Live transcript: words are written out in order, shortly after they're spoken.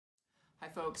Hi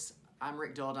folks, I'm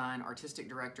Rick Dildine, Artistic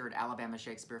Director at Alabama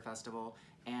Shakespeare Festival,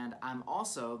 and I'm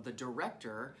also the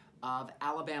director of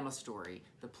Alabama Story,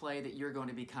 the play that you're going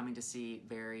to be coming to see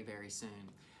very, very soon.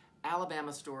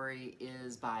 Alabama Story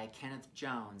is by Kenneth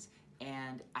Jones,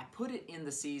 and I put it in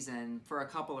the season for a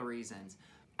couple of reasons.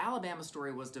 Alabama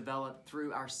Story was developed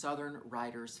through our Southern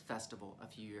Writers Festival a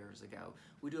few years ago.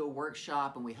 We do a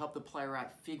workshop and we help the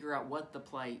playwright figure out what the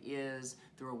play is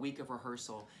through a week of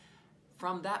rehearsal.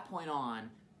 From that point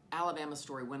on, Alabama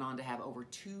Story went on to have over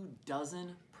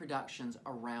 24 productions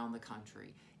around the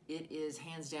country. It is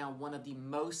hands down one of the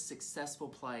most successful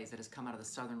plays that has come out of the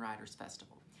Southern Writers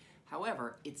Festival.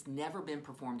 However, it's never been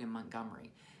performed in Montgomery.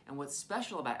 And what's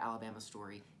special about Alabama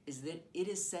Story is that it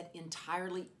is set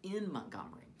entirely in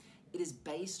Montgomery. It is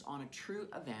based on a true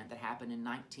event that happened in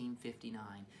 1959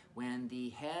 when the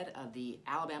head of the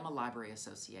Alabama Library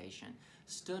Association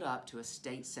stood up to a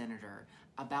state senator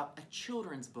about a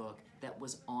children's book that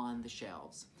was on the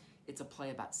shelves. It's a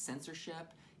play about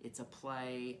censorship. It's a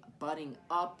play butting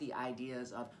up the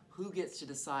ideas of who gets to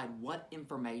decide what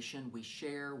information we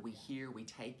share, we hear, we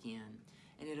take in.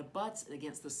 And it abuts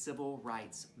against the civil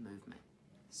rights movement.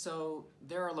 So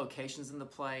there are locations in the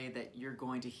play that you're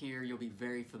going to hear, you'll be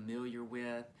very familiar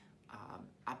with.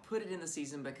 I put it in the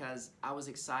season because I was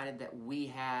excited that we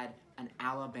had an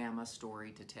Alabama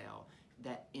story to tell,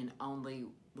 that in only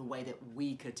the way that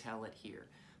we could tell it here.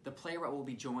 The playwright will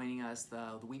be joining us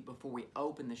the week before we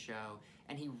open the show,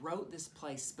 and he wrote this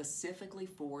play specifically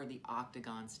for the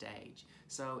Octagon stage.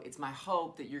 So it's my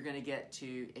hope that you're going to get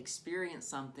to experience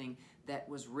something that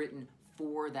was written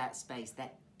for that space,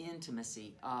 that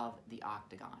intimacy of the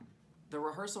Octagon. The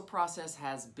rehearsal process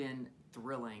has been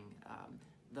thrilling.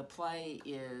 The play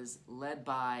is led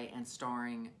by and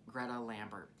starring Greta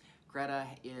Lambert. Greta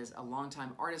is a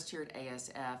longtime artist here at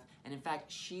ASF, and in fact,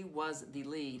 she was the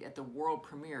lead at the world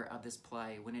premiere of this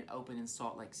play when it opened in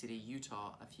Salt Lake City,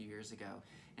 Utah a few years ago.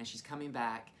 And she's coming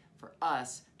back for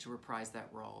us to reprise that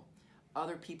role.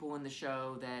 Other people in the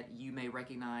show that you may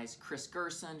recognize: Chris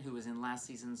Gerson, who was in last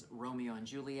season's Romeo and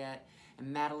Juliet, and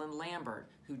Madeline Lambert,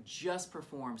 who just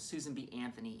performed Susan B.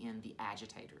 Anthony in The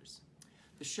Agitators.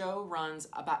 The show runs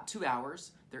about 2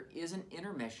 hours. There is an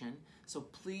intermission, so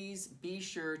please be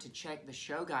sure to check the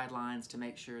show guidelines to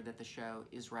make sure that the show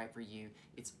is right for you.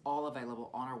 It's all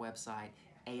available on our website,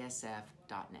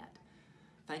 asf.net.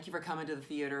 Thank you for coming to the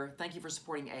theater. Thank you for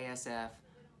supporting ASF.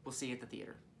 We'll see you at the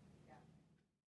theater.